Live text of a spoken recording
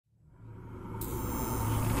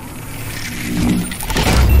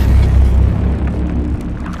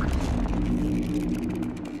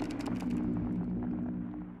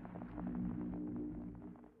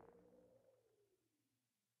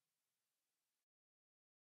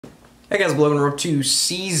Hey guys, Logan, we're up to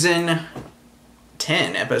Season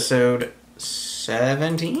 10, Episode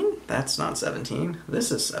 17? That's not 17.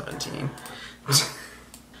 This is 17.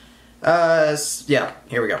 Yeah,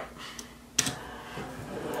 here we go.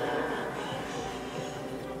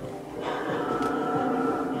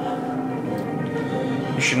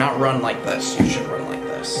 You should not run like this. You should run like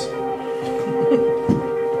this.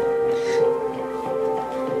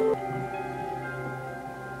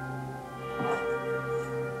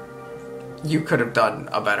 You could have done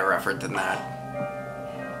a better effort than that.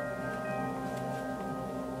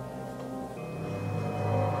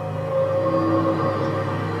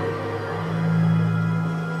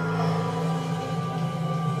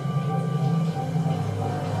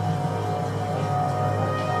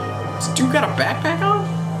 This dude got a backpack on?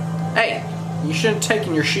 Hey, you shouldn't have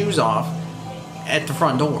taken your shoes off at the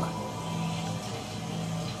front door.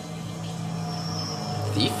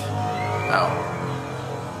 Thief? Oh.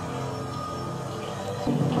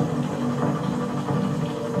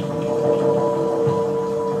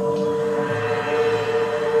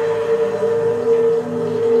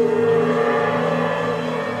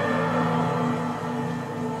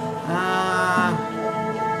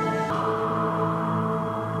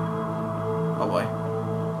 Oh boy.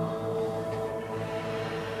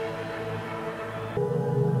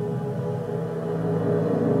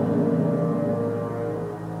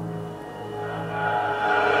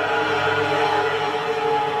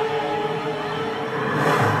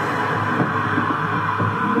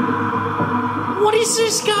 What is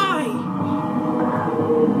this guy?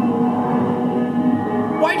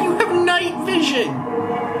 Why do you have night vision?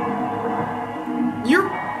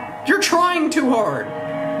 You're trying too hard.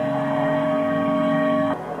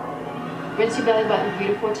 Rinse your belly button 3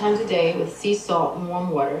 to 4 times a day with sea salt and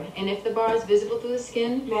warm water. And if the bar is visible through the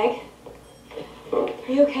skin... Meg? Are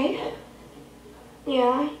you okay?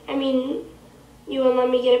 Yeah, I mean, you wouldn't let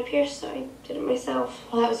me get it pierced, so I did it myself.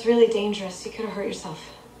 Well, that was really dangerous. You could have hurt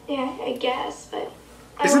yourself. Yeah, I guess, but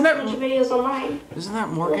I Isn't watched that- a bunch of videos online. Isn't that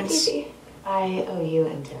Look Morgan's? easy. I owe you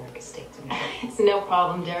and Derek a steak dinner. It's no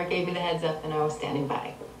problem. Derek gave me the heads up and I was standing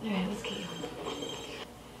by. All right, let's get you home.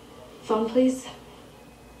 Phone, please.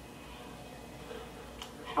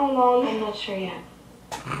 How long? I'm not sure yet.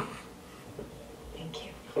 Thank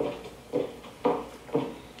you.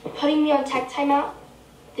 Putting me on tech timeout?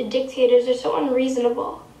 The dictators are so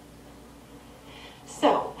unreasonable.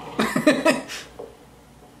 So,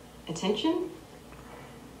 attention?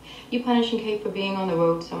 You punishing Kate for being on the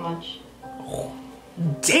road so much?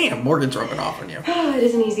 Damn, Morgan's rubbing off on you. Oh, it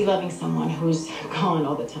isn't easy loving someone who's gone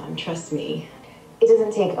all the time, trust me. It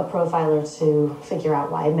doesn't take a profiler to figure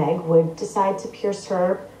out why Meg would decide to pierce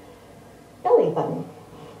her belly button.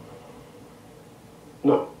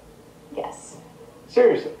 No. Yes.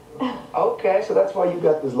 Seriously? Okay, so that's why you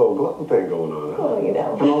got this little glove thing going on, huh? Oh, you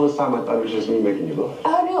know. And all this time I thought it was just me making you look.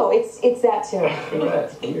 Oh, no, it's that too.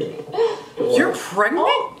 That's weird. You're pregnant?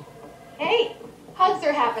 Oh. Hey, hugs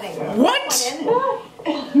are happening. What?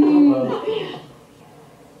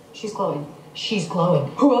 She's glowing. She's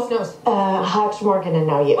glowing. Who else knows? Hutch, Morgan, and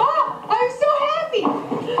now you. Ah, I'm so happy!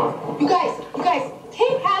 You guys,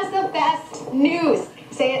 Kate has the best news.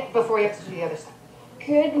 Say it before you have to do the other stuff.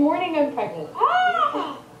 Good morning, I'm pregnant.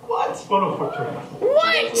 Ah! What?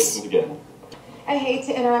 What? Again. I hate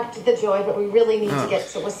to interrupt the joy, but we really need to get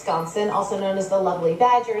to Wisconsin, also known as the lovely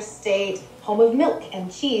Badger State, home of milk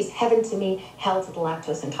and cheese, heaven to me, hell to the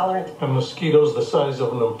lactose intolerant. And mosquitoes the size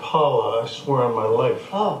of an impala, I swear on my life.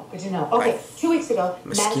 Oh, good to know. Okay, 2 weeks ago,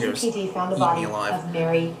 Madison Mosquitoes PD found the eat body me alive. of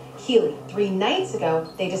Mary Healy. 3 nights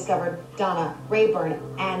ago, they discovered Donna Rayburn.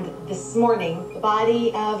 And this morning, the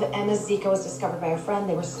body of Emma Zika was discovered by a friend.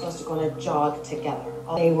 They were supposed to go on a jog together.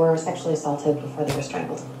 They were sexually assaulted before they were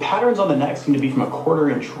strangled. Patterns on the neck seem to be from a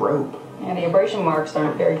 1/4-inch rope. And the abrasion marks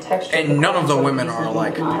aren't very textured. And none of the women are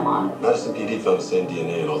alike. Madison PD found the same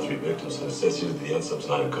DNA in all 3 victims and associated with the N-subs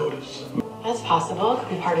 9 encoders. That's possible. It could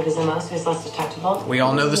be part of his MO, so he's less detectable. We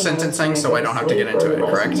all know the sentencing, so I don't have to get into it,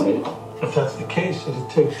 correct? If that's the case, it'd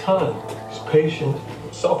take time. He's patient.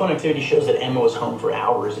 Cell phone activity shows that Emma was home for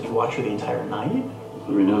hours. Did he watch her the entire night? If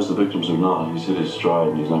he knows the victims are not, he's hit his stride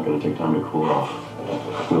and he's not going to take time to cool off.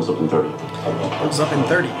 Wheels up in 30. What's up in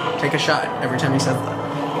 30? Take a shot every time he says that.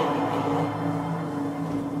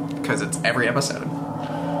 Because it's every episode.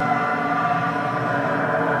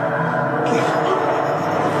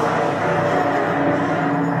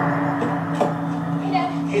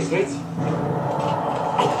 Hey, sweets.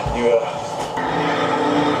 You,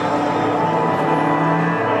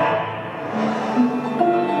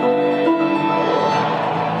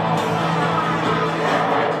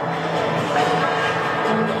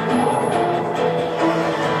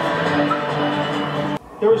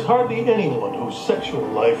 There is hardly anyone whose sexual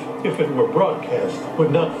life, if it were broadcast,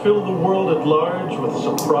 would not fill the world at large with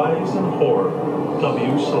surprise and horror.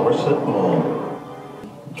 W. Somerset Maugham.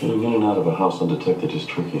 Getting in and out of a house undetected is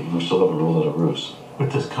tricky. We still haven't ruled out a ruse.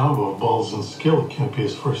 With this combo of balls and skill, it can't be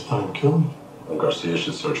his first time killing. And Garcia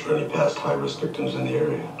should search for any past high-risk victims in the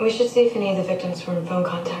area. We should see if any of the victims were in phone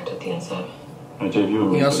contact with the inside. I gave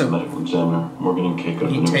you a also- medical examiner. Morgan and Kate got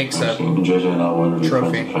He takes a and JJ and I will interview friends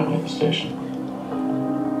trophy. and family at the station.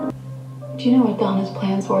 Do you know what Donna's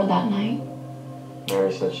plans were that night?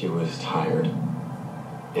 Mary said she was tired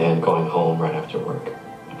and going home right after work.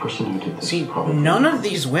 The person who did this See, probably... none of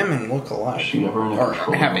these women look alike. Is she ever in a Or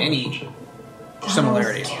control have relationship? any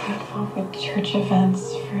similarities. Donna was too involved with church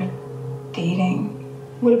events for dating.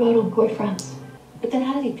 What about old boyfriends? But then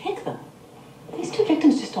how did he pick them? These two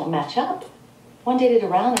victims just don't match up. One dated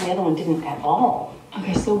around and the other one didn't at all.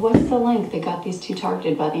 Okay, so what's the link that got these two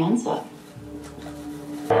targeted by the onset?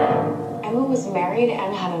 Emma was married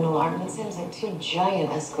and had an alarm. It seems like two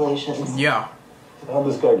giant escalations. Yeah, How'd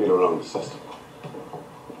this guy get around the system?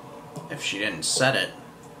 if she didn't set it.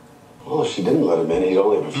 Well, if she didn't let him in, he'd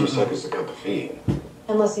only have a few seconds to cut the feed.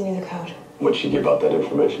 Unless you knew the code. Would she give out that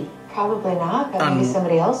information? Probably not, but maybe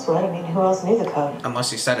somebody else would. I mean, who else knew the code?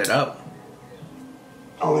 Unless he set it up.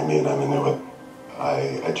 Only me and Emma knew it.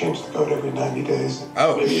 I changed the code every 90 days.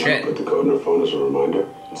 Oh, Maybe shit. Emma put the code in her phone as a reminder,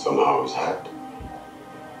 and somehow it was hacked.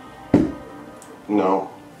 No,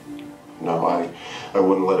 I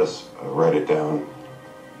wouldn't let us write it down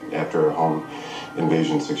after a home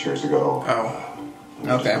invasion 6 years ago.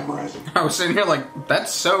 Okay. I was sitting here like,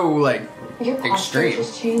 that's so, like, Your posture extreme.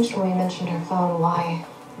 just changed when we mentioned her phone. Why?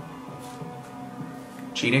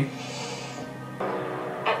 Cheating?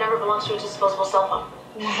 That number belongs to a disposable cell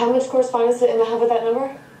phone. How much correspondence did Emma have with that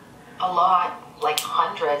number? A lot. Like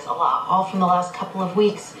hundreds, a lot. All from the last couple of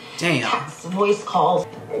weeks. Damn. Texts, voice calls.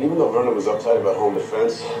 And even though Vernon was uptight about home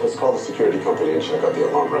defense, let's call the security company and check out the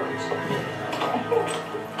alarm records.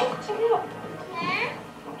 Check it out.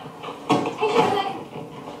 Hey, Kevin.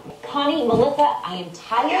 Connie, Melissa, I am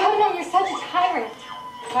tired. No, you're such a tyrant.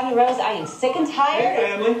 Connie Rose, I am sick and tired.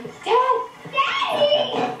 Family. Dad!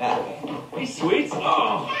 Hey, sweets.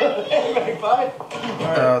 Oh. Hey, McFly.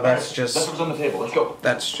 Oh, that's just... That's what's on the table. Let's go.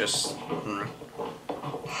 That's just...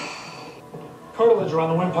 Cartilage around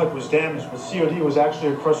the windpipe was damaged, but COD was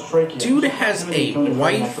actually a crushed trachea. Dude has a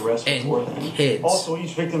wife and kids. Also,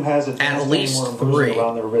 each victim has a At least antemortem 3. bruising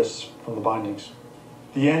around their wrists from the bindings.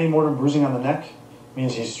 The antemortem bruising on the neck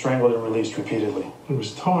means he's strangled and released repeatedly. He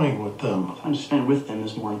was toying with them. Time to spend with them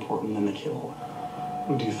is more important than the kill.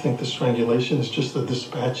 Well, do you think the strangulation is just a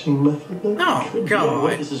dispatching method then? No, What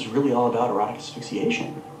God. if this is really all about erotic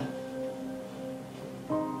asphyxiation?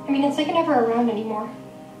 I mean, it's like you're never around anymore.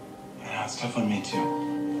 Yeah, it's tough on me too.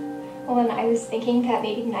 Well, then I was thinking that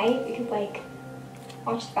maybe tonight we could, like,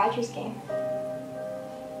 watch the Badgers game.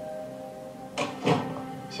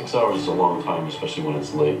 6 hours is a long time, especially when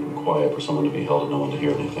it's late and quiet for someone to be held and no one to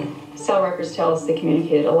hear anything. Cell records tell us they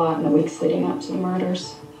communicated a lot in the weeks leading up to the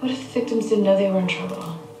murders. What if the victims didn't know they were in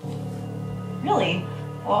trouble? Really?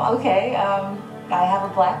 Well, okay. I have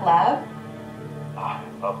a black lab. I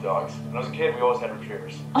love dogs. When I was a kid, we always had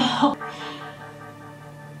retrievers.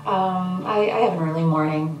 I have an early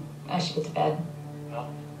morning. I should get to bed. Well,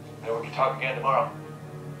 maybe we can talk again tomorrow.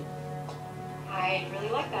 I really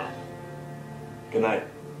like that. Good night.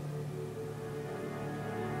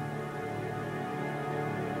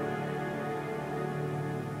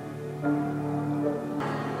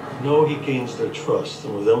 No, he gains their trust,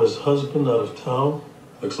 and with Emma's husband out of town,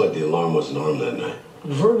 Looks like the alarm wasn't armed that night.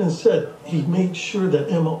 Vernon said he made sure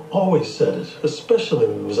that Emma always said it, especially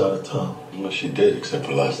when he was out of town. Well, she did, except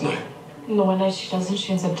for last night. And the one night she doesn't,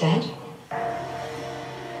 she ends up dead?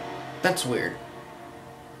 That's weird.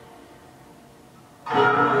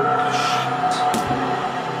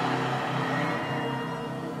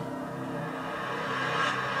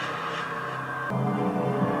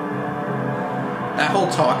 That whole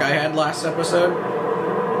talk I had last episode,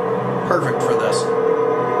 perfect for this.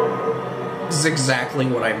 This is exactly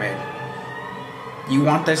what I made. You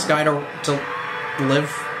want this guy to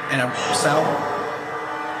live in a cell?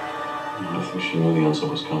 I think she knew the answer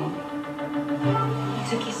was coming. It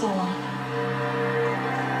took you so long.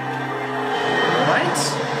 What?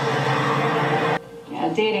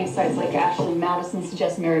 Yeah, dating sites like Ashley Madison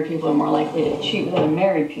suggest married people are more likely to cheat with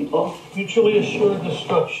unmarried people. Mutually assured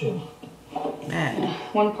destruction. Man.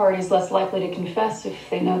 One party's less likely to confess if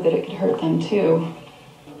they know that it could hurt them too.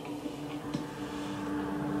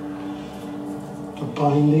 The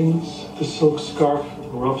bindings, the silk scarf, the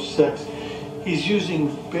rough sex. He's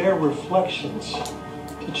using bare reflections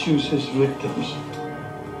to choose his victims.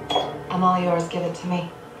 I'm all yours. Give it to me.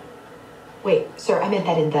 Wait, sir, I meant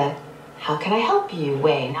that in the how can I help you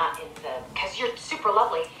way, not in the because you're super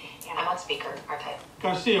lovely. And I'm on speaker, aren't I?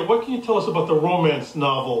 Garcia, what can you tell us about the romance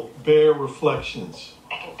novel Bare Reflections?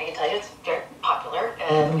 I can tell you it's very popular.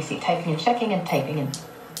 Let me see, typing and checking and typing and...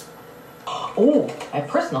 Oh, my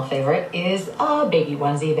personal favorite is a baby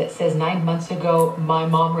onesie that says 9 months ago, my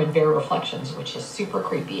mom read Bare Reflections, which is super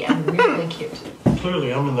creepy and really cute.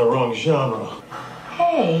 Clearly, I'm in the wrong genre.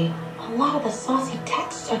 Hey, a lot of the saucy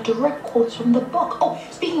texts are direct quotes from the book. Oh,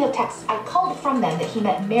 speaking of texts, I called from them that he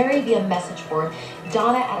met Mary via message board,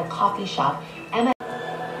 Donna at a coffee shop, Emma...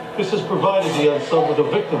 This has provided the unsub with a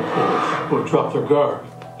victim pool who have dropped their guard.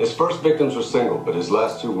 His first victims were single, but his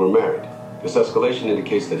last two were married. This escalation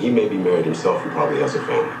indicates that he may be married himself and probably has a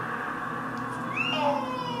family.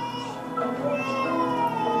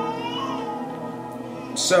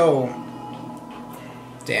 So...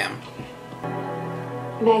 Damn.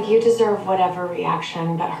 Meg, you deserve whatever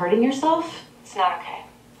reaction, but hurting yourself? It's not okay.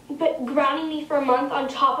 But grounding me for a month on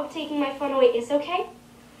top of taking my phone away is okay?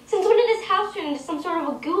 Since when did this house turn into some sort of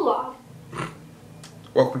a gulag?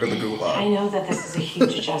 Welcome to the gulag. I know that this is a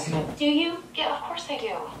huge adjustment. Do you? Yeah, of course I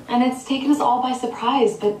do. And it's taken us all by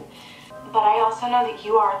surprise, but I also know that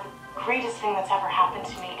you are the greatest thing that's ever happened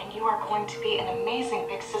to me, and you are going to be an amazing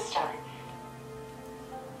big sister.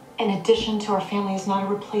 An addition to our family is not a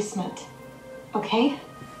replacement. Okay?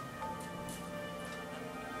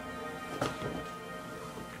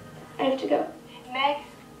 I have to go. Meg?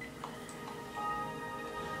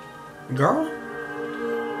 Girl?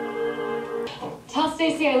 Tell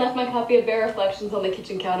Stacy I left my copy of Bare Reflections on the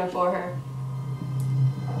kitchen counter for her.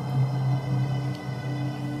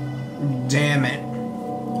 Damn it.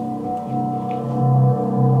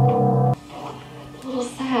 A little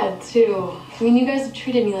sad, too. I mean, you guys have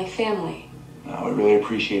treated me like family. No, I really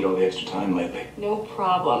appreciate all the extra time lately. No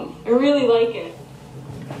problem. I really like it.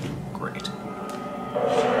 Great. It's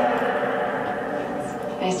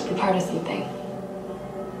nice to be part of something.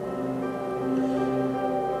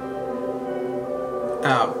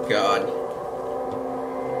 Oh, God.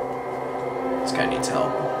 This guy needs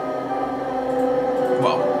help.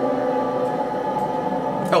 Well,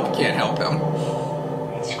 help can't help him.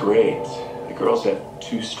 That's great. The girls have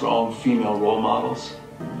two strong female role models.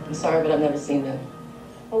 I'm sorry, but I've never seen them.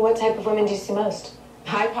 Well, what type of women do you see most?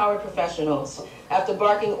 High-powered professionals. After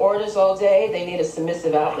barking orders all day, they need a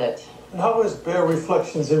submissive outlet. And how has Bare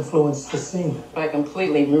Reflections influenced the scene? By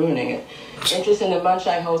completely ruining it. Interest in the Munch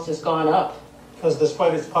I host has gone up. Because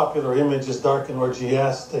despite its popular image as dark and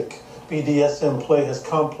orgiastic, BDSM play has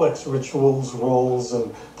complex rituals, roles,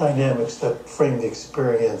 and dynamics that frame the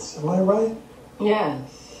experience. Am I right?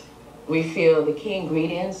 Yes. We feel the key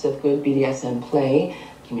ingredients of good BDSM play,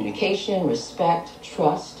 communication, respect,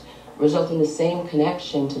 trust, result in the same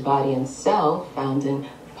connection to body and self found in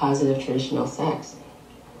positive traditional sex.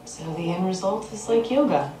 so the end result is like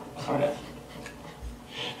yoga, sort of.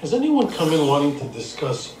 Has anyone come in wanting to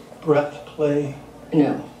discuss breath play?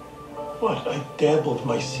 No. What? I dabbled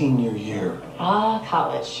my senior year.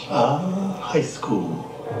 College. High school.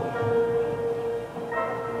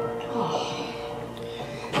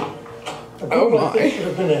 A group like this should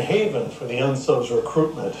have been a haven for the unsub's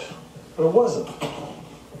recruitment, but it wasn't.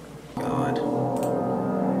 God.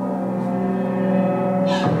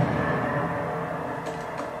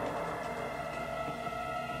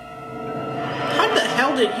 How the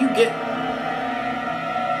hell did you get...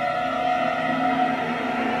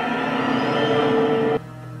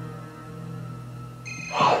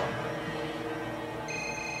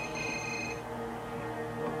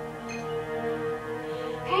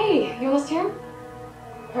 Hey, you almost here?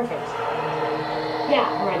 Perfect. Yeah,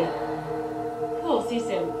 I'm ready. Cool, see you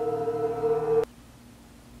soon.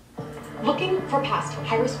 Looking for past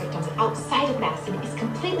high-risk victims outside of Madison is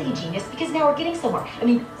completely genius because now we're getting somewhere. I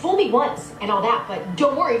mean, fool me once and all that, but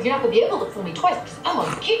don't worry, you're not going to be able to fool me twice because I'm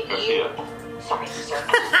going to get you. Sorry, sir.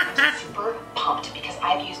 I'm super pumped because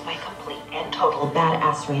I've used my complete and total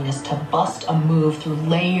badassery-ness to bust a move through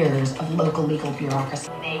layers of local legal bureaucracy.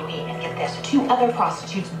 Maybe, and get this, 2 other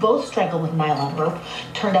prostitutes, both strangled with nylon rope,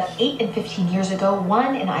 turned up 8 and 15 years ago,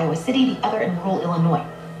 one in Iowa City, the other in rural Illinois.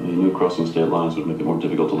 You knew crossing state lines would make it more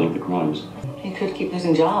difficult to link the crimes. You could keep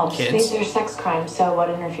losing jobs. These are sex crimes, so what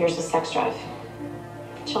interferes with sex drive?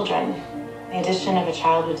 Children. The addition of a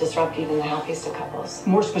child would disrupt even the happiest of couples.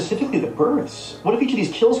 More specifically, the births. What if each of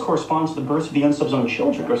these kills corresponds to the births of the unsub's own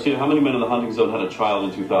children? Garcia, how many men in the hunting zone had a child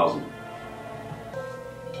in 2000?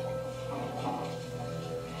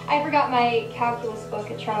 I forgot my calculus book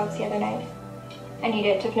at Charlotte's the other night. I need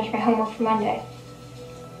it to finish my homework for Monday.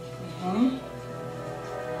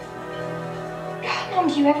 God, Mom,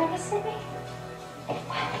 do you ever listen to me?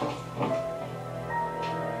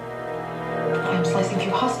 I'm slicing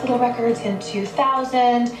through hospital records in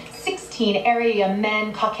 2000. 16 area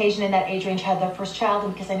men, Caucasian in that age range, had their first child,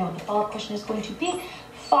 and because I know what the follow-up question is going to be,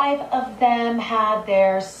 5 of them had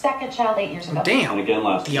their second child 8 years ago. Damn. And again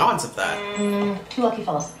last the odds of that. 2 lucky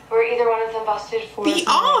fellows. Were either one of them busted for The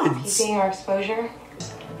odds! keeping or exposure?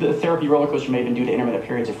 The therapy roller coaster may have been due to intermittent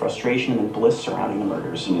periods of frustration and then bliss surrounding the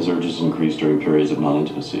murders. and his urges increased during periods of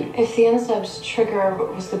non-intimacy. If the unsub's trigger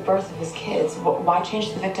was the birth of his kids, why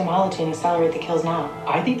change the victimology and accelerate the kills now?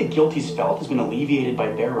 I think the guilt he's felt has been alleviated by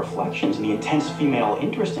bare reflections, and the intense female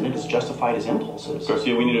interest in it has justified his impulses.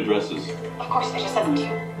 Garcia, we need addresses. Of course, I just said them to you.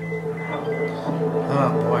 Oh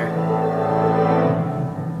boy.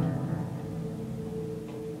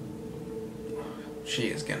 She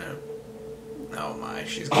is gonna. Oh my,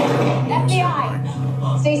 she's gonna.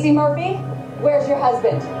 FBI! Stacey Murphy, where's your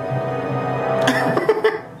husband?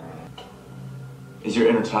 Is your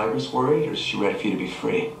inner tigress worried, or is she ready for you to be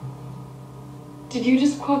free? Did you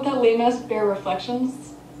just quote that lame-ass Bare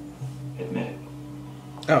Reflections? Admit it.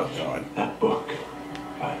 Oh god. That book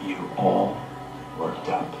got you all worked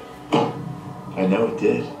up. I know it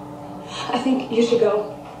did. I think you should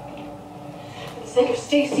go. For the sake of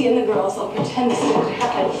Stacy and the girls, I'll pretend this didn't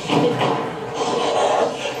happen.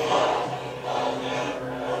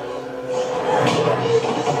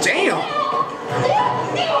 Damn!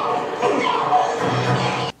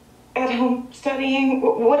 At home, studying.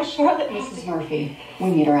 What is Charlotte? Mrs. Murphy, we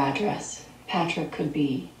need her address. Patrick could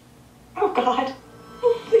be... Oh, God.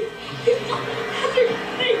 Oh, please. Patrick,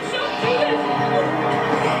 please, don't do this.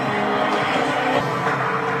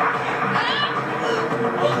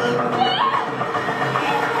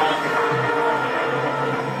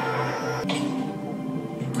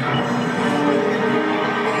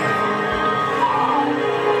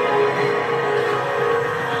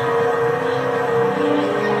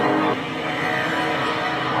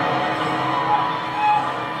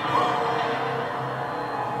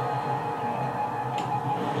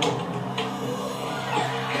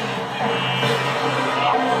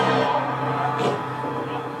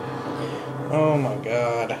 Oh my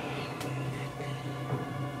god.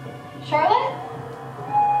 Charlotte?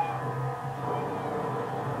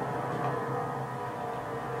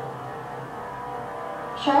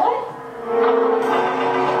 Charlotte?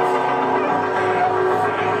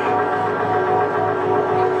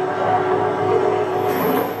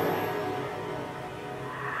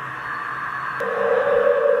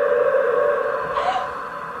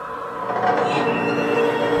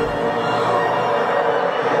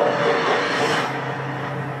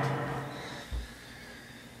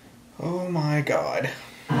 Oh my god.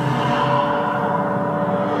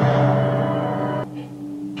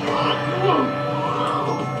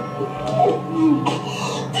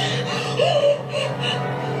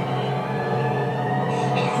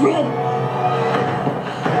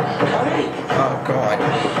 Oh god.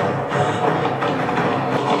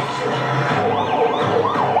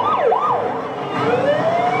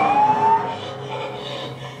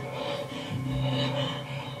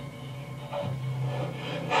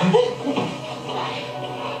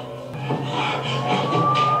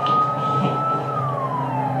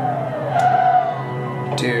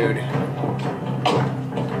 Dude.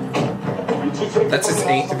 That's his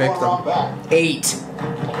 8th victim. 8.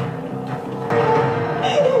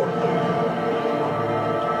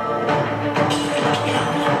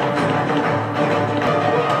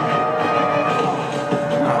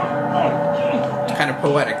 Kind of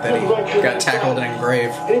poetic that he got tackled in a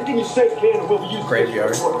grave. Anything you say can will be used.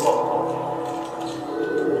 Graveyard.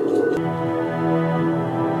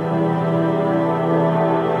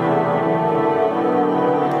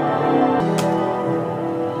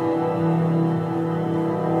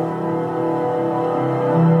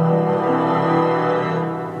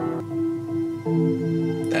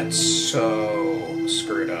 That's so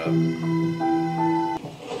screwed up.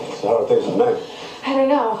 So how are things with Meg? I don't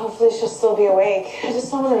know. Hopefully she'll still be awake. I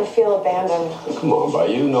just don't want her to feel abandoned. Come on, by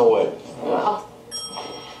you, no way. Well,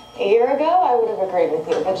 a year ago, I would have agreed with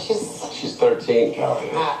you, but She's 13, Callie.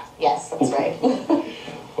 Ah, yes, that's right.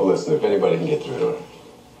 Well, listen, if anybody can get through to her,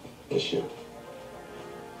 it's you.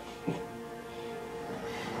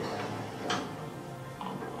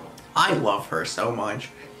 I love her so much.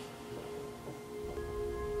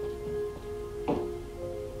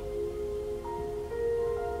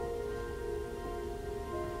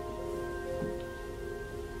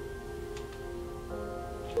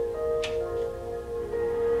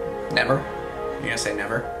 Never? You gonna say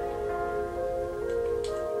never?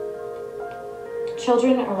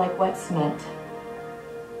 Children are like wet cement.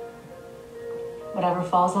 Whatever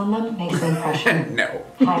falls on them makes an impression. No.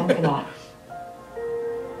 Time for that.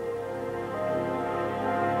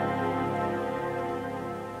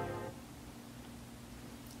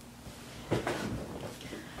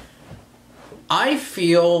 I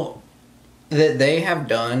feel that they have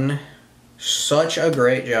done such a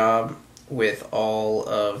great job with all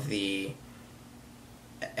of the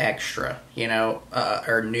extra,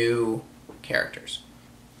 or new characters.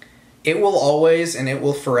 It will always and it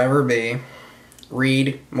will forever be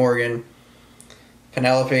Reed, Morgan,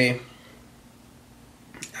 Penelope,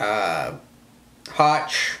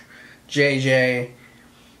 Hotch, JJ,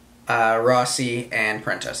 Rossi, and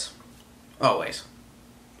Prentice. Always.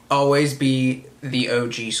 Always be the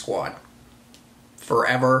OG squad.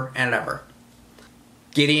 Forever and ever.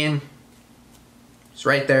 Gideon is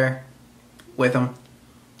right there with them.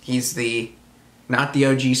 He's not the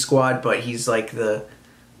OG squad, but he's like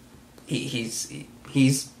he's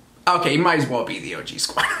okay, he might as well be the OG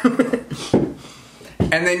squad.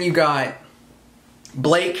 And then you got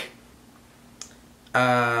Blake.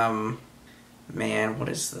 Man, what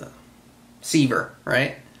is the... Seaver,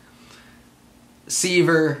 right?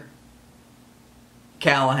 Seaver,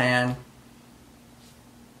 Callahan.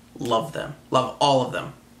 Love them. Love all of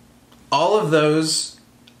them. All of those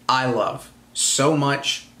I love so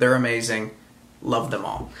much. They're amazing. Love them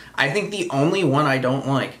all. I think the only one I don't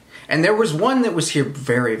like, and there was one that was here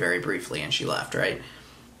very, very briefly and she left, right?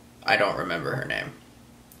 I don't remember her name.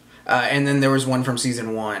 And then there was one from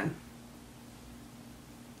season 1.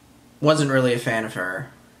 Wasn't really a fan of her.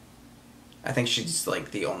 I think she's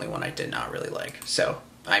like the only one I did not really like. So,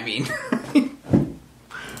 I mean,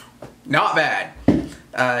 not bad.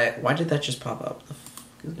 Why did that just pop up? What the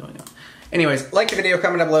fuck is going on? Anyways, like the video,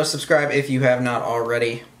 comment down below, subscribe if you have not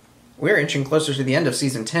already. We're inching closer to the end of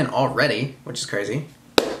season 10 already, which is crazy.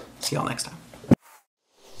 See y'all next time.